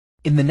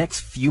In the next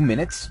few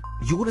minutes,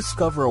 you will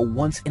discover a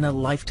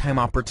once-in-a-lifetime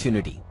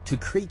opportunity to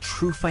create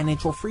true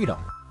financial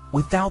freedom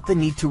without the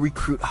need to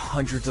recruit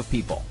hundreds of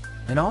people,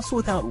 and also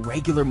without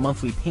regular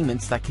monthly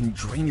payments that can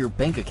drain your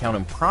bank account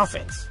in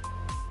profits.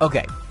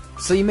 Okay,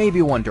 so you may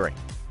be wondering,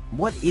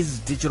 what is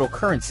digital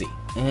currency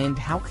and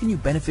how can you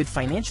benefit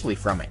financially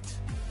from it?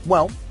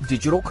 Well,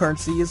 digital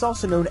currency is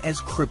also known as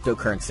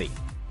cryptocurrency,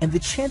 and the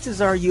chances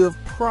are you have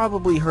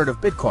probably heard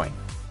of Bitcoin.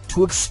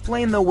 To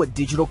explain though what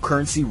digital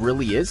currency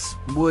really is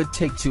would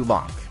take too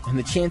long, and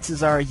the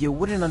chances are you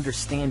wouldn't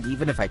understand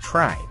even if I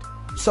tried.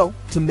 So,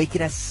 to make it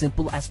as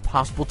simple as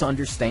possible to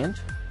understand,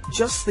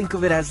 just think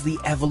of it as the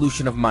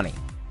evolution of money.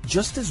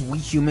 Just as we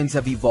humans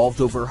have evolved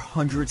over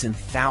hundreds and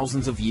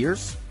thousands of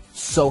years,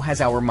 so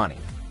has our money.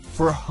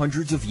 For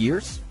hundreds of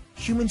years,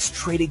 humans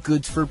traded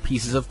goods for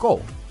pieces of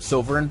gold,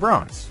 silver, and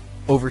bronze.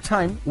 Over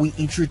time, we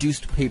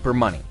introduced paper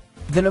money.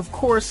 Then of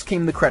course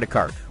came the credit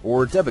card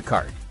or debit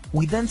card.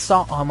 We then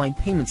saw online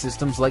payment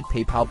systems like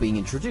PayPal being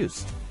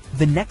introduced.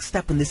 The next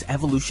step in this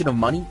evolution of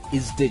money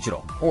is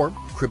digital, or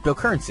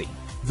cryptocurrency,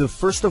 the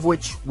first of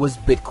which was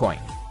Bitcoin.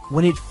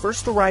 When it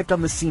first arrived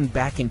on the scene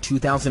back in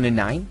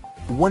 2009,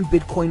 one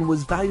Bitcoin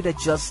was valued at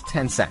just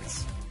 10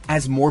 cents.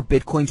 As more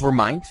Bitcoins were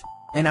mined,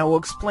 and I will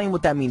explain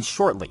what that means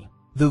shortly,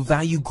 the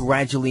value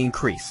gradually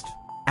increased.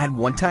 At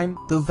one time,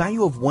 the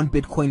value of one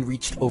Bitcoin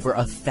reached over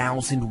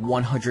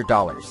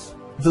 $1,100.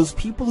 Those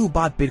people who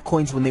bought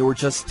Bitcoins when they were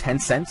just 10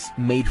 cents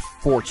made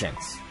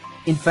fortunes.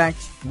 In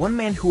fact, one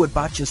man who had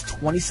bought just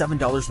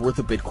 $27 worth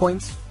of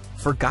Bitcoins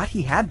forgot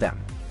he had them,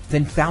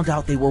 then found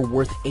out they were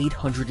worth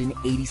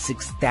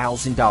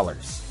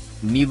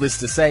 $886,000. Needless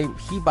to say,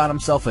 he bought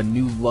himself a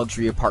new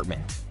luxury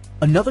apartment.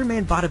 Another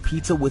man bought a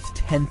pizza with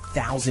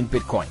 10,000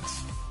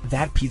 Bitcoins.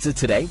 That pizza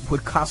today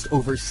would cost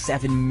over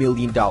 $7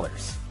 million.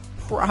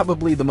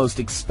 Probably the most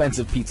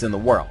expensive pizza in the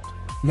world.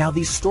 Now,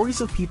 these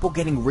stories of people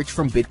getting rich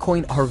from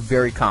Bitcoin are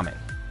very common.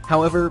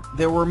 However,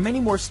 there were many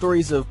more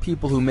stories of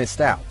people who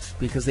missed out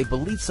because they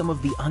believed some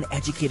of the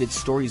uneducated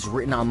stories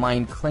written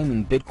online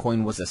claiming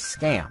Bitcoin was a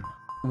scam.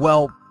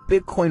 Well,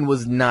 Bitcoin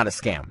was not a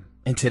scam,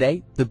 and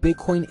today, the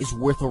Bitcoin is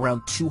worth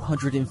around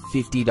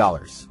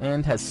 $250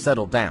 and has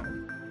settled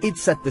down. It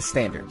set the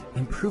standard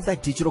and proved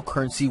that digital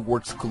currency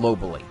works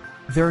globally.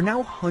 There are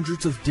now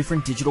hundreds of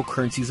different digital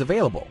currencies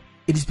available.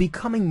 It is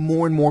becoming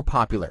more and more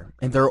popular,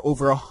 and there are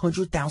over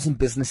 100,000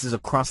 businesses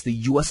across the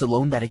US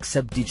alone that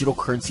accept digital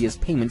currency as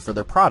payment for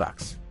their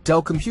products.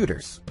 Dell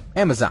Computers,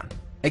 Amazon,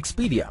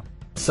 Expedia,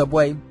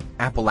 Subway,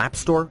 Apple App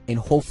Store, and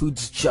Whole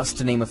Foods, just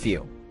to name a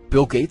few.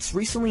 Bill Gates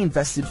recently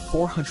invested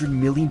 $400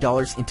 million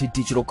into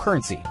digital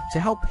currency to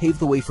help pave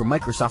the way for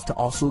Microsoft to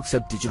also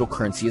accept digital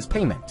currency as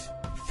payment.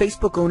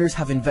 Facebook owners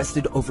have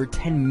invested over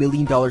 $10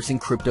 million in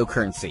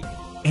cryptocurrency.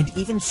 And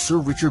even Sir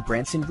Richard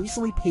Branson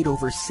recently paid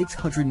over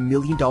 $600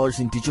 million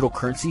in digital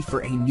currency for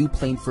a new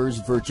plane for his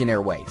Virgin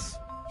Airways.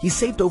 He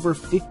saved over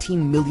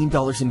 $15 million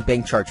in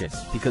bank charges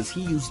because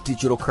he used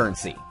digital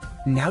currency.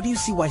 Now do you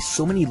see why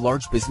so many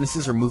large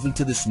businesses are moving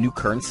to this new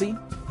currency?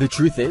 The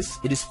truth is,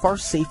 it is far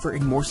safer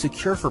and more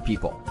secure for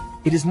people.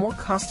 It is more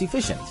cost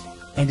efficient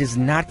and is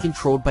not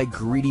controlled by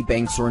greedy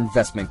banks or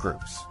investment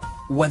groups.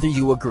 Whether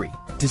you agree,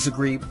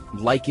 disagree,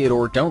 like it,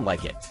 or don't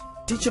like it,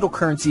 digital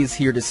currency is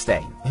here to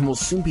stay and will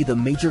soon be the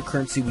major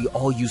currency we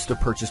all use to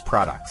purchase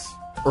products.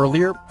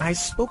 Earlier, I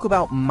spoke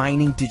about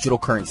mining digital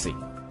currency.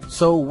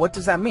 So what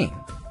does that mean?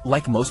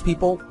 Like most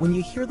people, when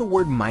you hear the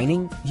word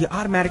mining, you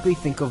automatically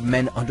think of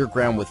men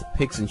underground with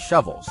picks and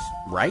shovels,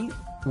 right?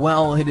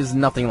 Well, it is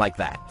nothing like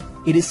that.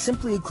 It is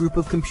simply a group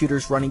of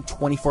computers running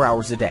 24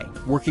 hours a day,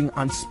 working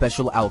on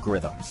special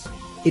algorithms.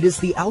 It is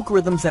the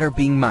algorithms that are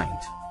being mined,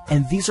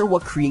 and these are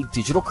what create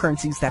digital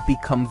currencies that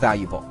become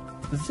valuable.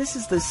 This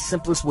is the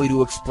simplest way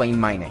to explain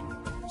mining.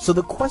 So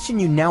the question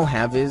you now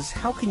have is,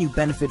 how can you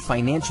benefit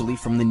financially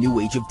from the new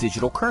age of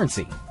digital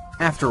currency?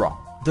 After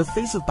all, the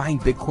phase of buying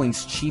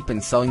Bitcoins cheap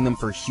and selling them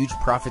for huge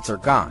profits are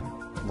gone,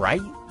 right?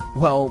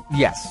 Well,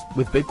 yes,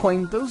 with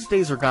Bitcoin, those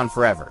days are gone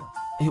forever.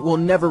 It will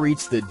never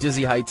reach the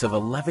dizzy heights of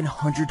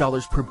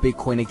 $1,100 per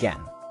Bitcoin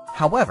again.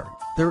 However,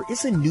 there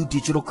is a new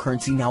digital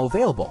currency now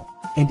available,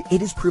 and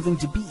it is proving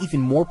to be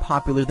even more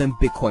popular than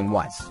Bitcoin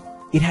was.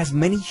 It has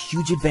many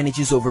huge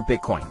advantages over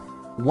Bitcoin.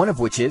 One of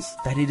which is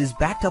that it is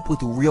backed up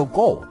with real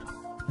gold.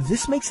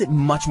 This makes it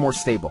much more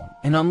stable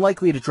and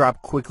unlikely to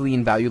drop quickly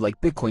in value like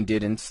Bitcoin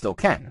did and still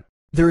can.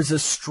 There is a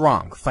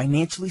strong,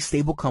 financially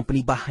stable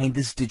company behind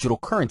this digital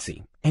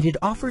currency, and it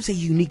offers a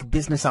unique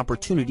business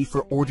opportunity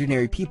for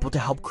ordinary people to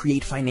help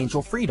create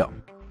financial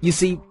freedom. You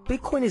see,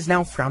 Bitcoin is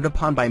now frowned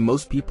upon by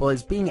most people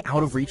as being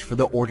out of reach for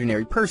the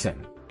ordinary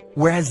person,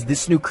 whereas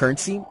this new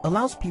currency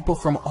allows people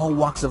from all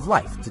walks of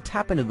life to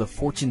tap into the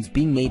fortunes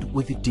being made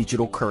with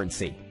digital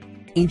currency.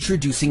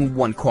 Introducing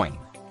OneCoin.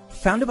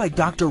 Founded by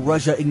Dr.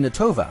 Ruja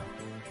Ignatova,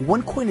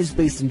 OneCoin is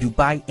based in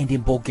Dubai and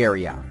in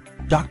Bulgaria.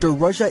 Dr.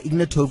 Ruja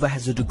Ignatova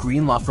has a degree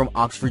in law from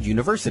Oxford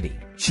University.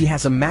 She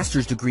has a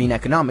master's degree in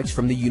economics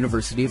from the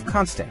University of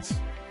Constance.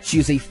 She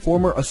is a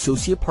former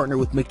associate partner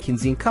with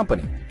McKinsey &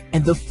 Company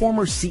and the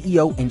former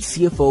CEO and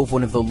CFO of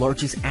one of the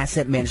largest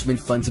asset management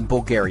funds in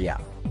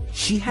Bulgaria.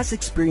 She has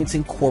experience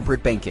in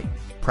corporate banking,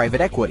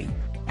 private equity,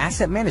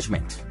 asset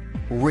management,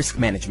 risk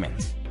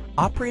management,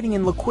 operating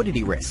in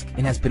liquidity risk,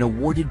 and has been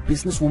awarded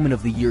Businesswoman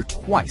of the Year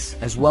twice,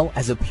 as well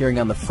as appearing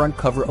on the front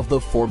cover of the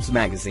Forbes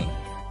magazine.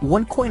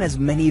 OneCoin has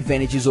many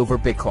advantages over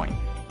Bitcoin.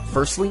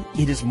 Firstly,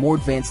 it is more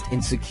advanced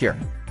and secure.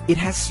 It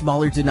has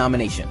smaller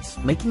denominations,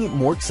 making it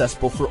more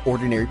accessible for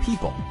ordinary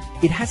people.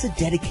 It has a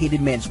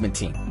dedicated management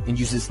team and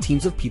uses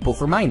teams of people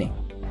for mining.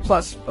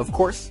 Plus, of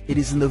course, it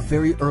is in the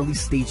very early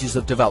stages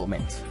of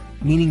development,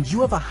 meaning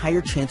you have a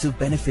higher chance of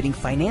benefiting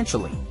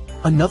financially.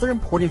 Another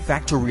important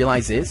fact to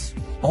realize is,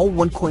 all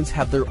OneCoins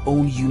have their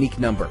own unique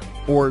number,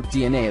 or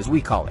DNA as we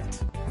call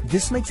it.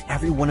 This makes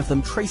every one of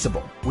them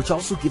traceable, which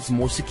also gives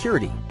more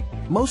security.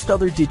 Most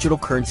other digital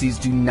currencies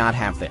do not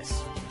have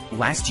this.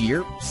 Last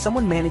year,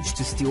 someone managed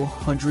to steal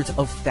hundreds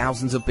of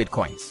thousands of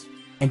Bitcoins.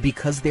 And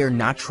because they are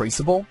not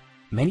traceable,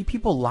 many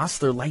people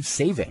lost their life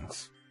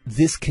savings.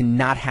 This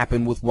cannot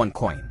happen with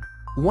OneCoin.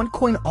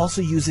 OneCoin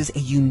also uses a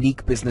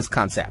unique business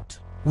concept,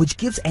 which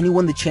gives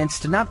anyone the chance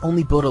to not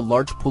only build a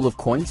large pool of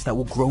coins that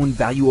will grow in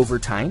value over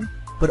time,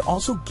 but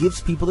also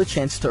gives people the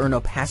chance to earn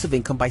a passive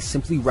income by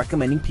simply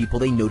recommending people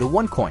they know to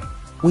OneCoin.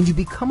 When you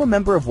become a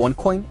member of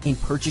OneCoin and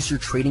purchase your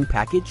trading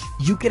package,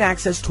 you get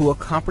access to a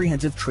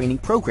comprehensive training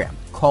program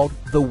called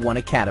the One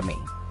Academy.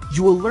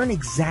 You will learn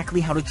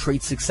exactly how to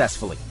trade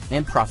successfully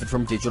and profit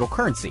from digital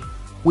currency,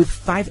 with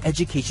 5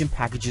 education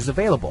packages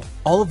available,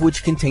 all of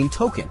which contain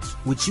tokens,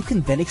 which you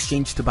can then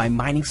exchange to buy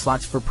mining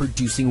slots for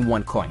producing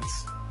OneCoins.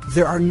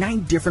 There are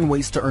 9 different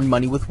ways to earn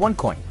money with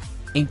OneCoin,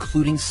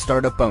 including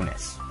startup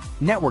bonus,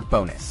 network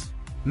bonus,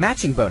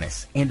 matching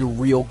bonus, and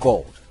real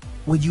gold.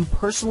 When you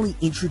personally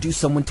introduce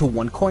someone to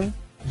OneCoin,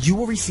 you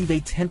will receive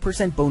a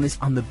 10% bonus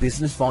on the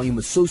business volume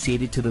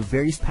associated to the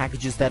various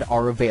packages that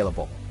are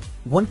available.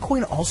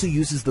 OneCoin also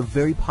uses the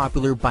very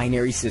popular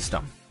binary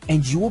system,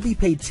 and you will be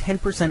paid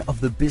 10%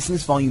 of the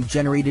business volume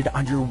generated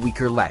on your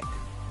weaker leg.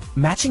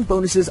 Matching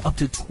bonuses up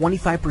to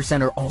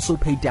 25% are also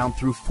paid down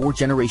through 4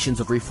 generations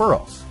of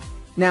referrals.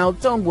 Now,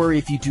 don't worry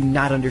if you do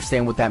not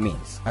understand what that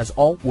means, as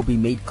all will be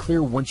made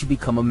clear once you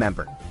become a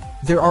member.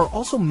 There are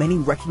also many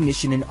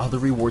recognition and other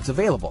rewards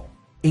available,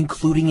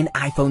 including an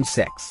iPhone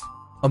 6,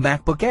 a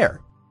MacBook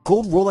Air,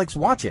 gold Rolex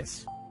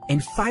watches,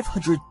 and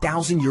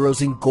 500,000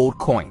 euros in gold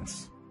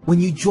coins. When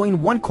you join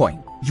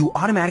OneCoin, you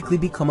automatically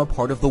become a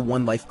part of the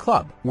One Life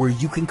Club, where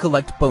you can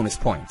collect bonus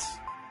points.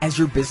 As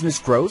your business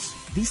grows,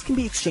 these can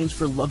be exchanged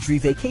for luxury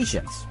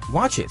vacations,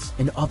 watches,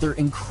 and other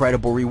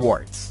incredible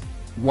rewards.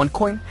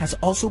 OneCoin has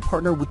also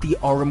partnered with the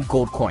RM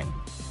Gold Coin.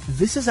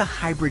 This is a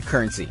hybrid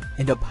currency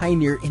and a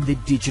pioneer in the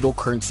digital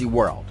currency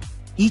world.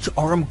 Each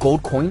RM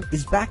Gold coin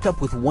is backed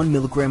up with 1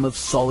 milligram of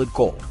solid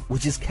gold,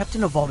 which is kept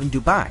in a vault in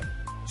Dubai.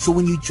 So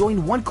when you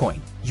join OneCoin,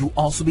 you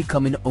also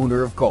become an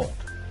owner of gold.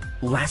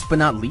 Last but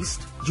not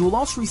least, you will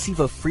also receive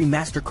a free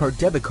MasterCard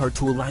debit card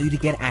to allow you to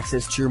get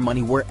access to your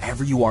money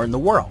wherever you are in the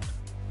world.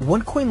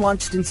 OneCoin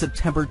launched in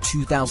September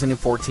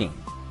 2014.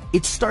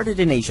 It started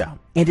in Asia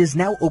and is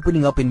now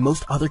opening up in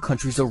most other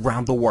countries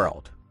around the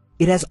world.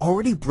 It has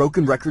already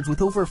broken records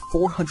with over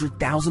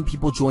 400,000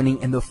 people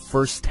joining in the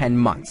first 10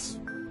 months.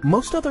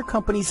 Most other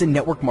companies in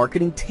network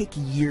marketing take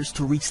years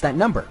to reach that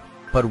number,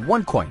 but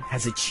OneCoin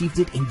has achieved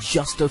it in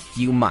just a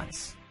few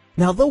months.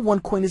 Now, though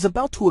OneCoin is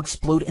about to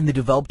explode in the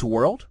developed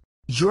world,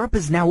 Europe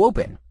is now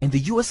open, and the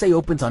USA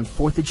opens on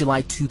 4th of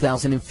July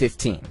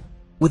 2015.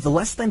 With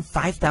less than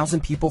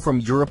 5,000 people from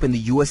Europe and the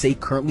USA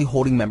currently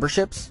holding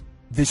memberships,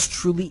 this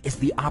truly is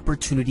the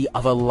opportunity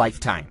of a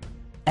lifetime.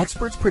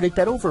 Experts predict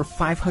that over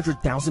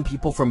 500,000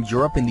 people from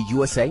Europe and the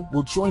USA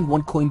will join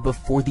OneCoin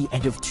before the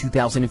end of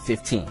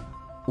 2015.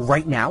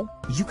 Right now,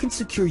 you can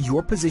secure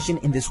your position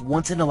in this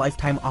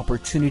once-in-a-lifetime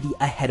opportunity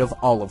ahead of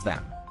all of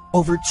them.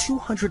 Over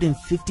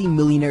 250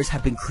 millionaires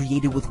have been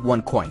created with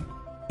OneCoin,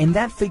 and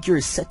that figure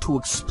is set to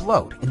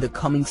explode in the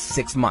coming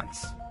 6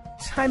 months.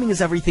 Timing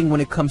is everything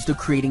when it comes to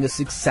creating a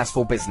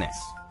successful business,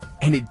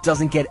 and it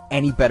doesn't get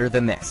any better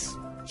than this.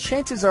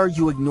 Chances are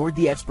you ignored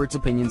the experts'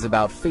 opinions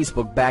about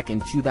Facebook back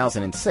in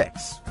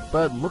 2006,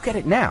 but look at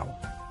it now.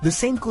 The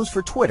same goes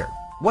for Twitter,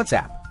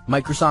 WhatsApp,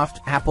 Microsoft,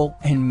 Apple,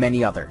 and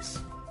many others.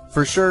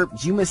 For sure,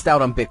 you missed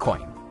out on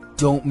Bitcoin.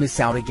 Don't miss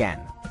out again.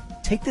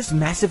 Take this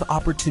massive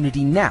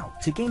opportunity now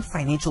to gain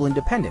financial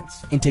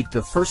independence and take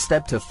the first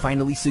step to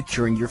finally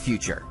securing your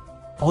future.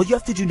 All you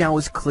have to do now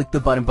is click the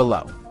button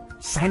below.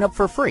 Sign up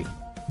for free,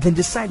 then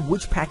decide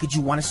which package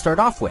you want to start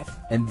off with,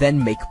 and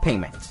then make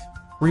payment.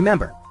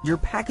 Remember, your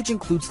package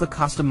includes the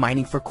cost of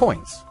mining for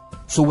coins,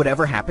 so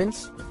whatever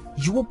happens,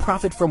 you will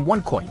profit from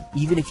OneCoin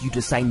even if you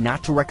decide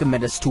not to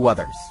recommend us to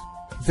others.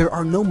 There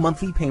are no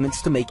monthly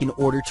payments to make in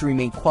order to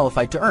remain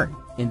qualified to earn,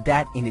 and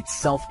that in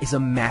itself is a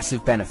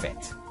massive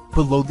benefit.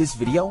 Below this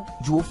video,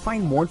 you will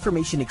find more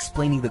information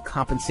explaining the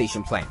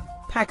compensation plan,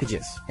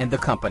 packages, and the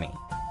company.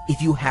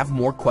 If you have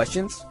more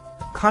questions,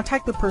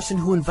 contact the person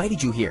who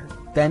invited you here,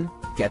 then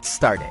get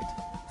started.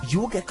 You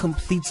will get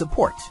complete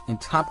support and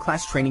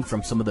top-class training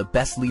from some of the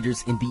best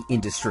leaders in the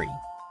industry.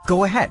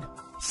 Go ahead,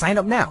 sign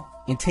up now,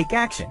 and take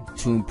action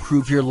to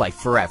improve your life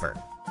forever.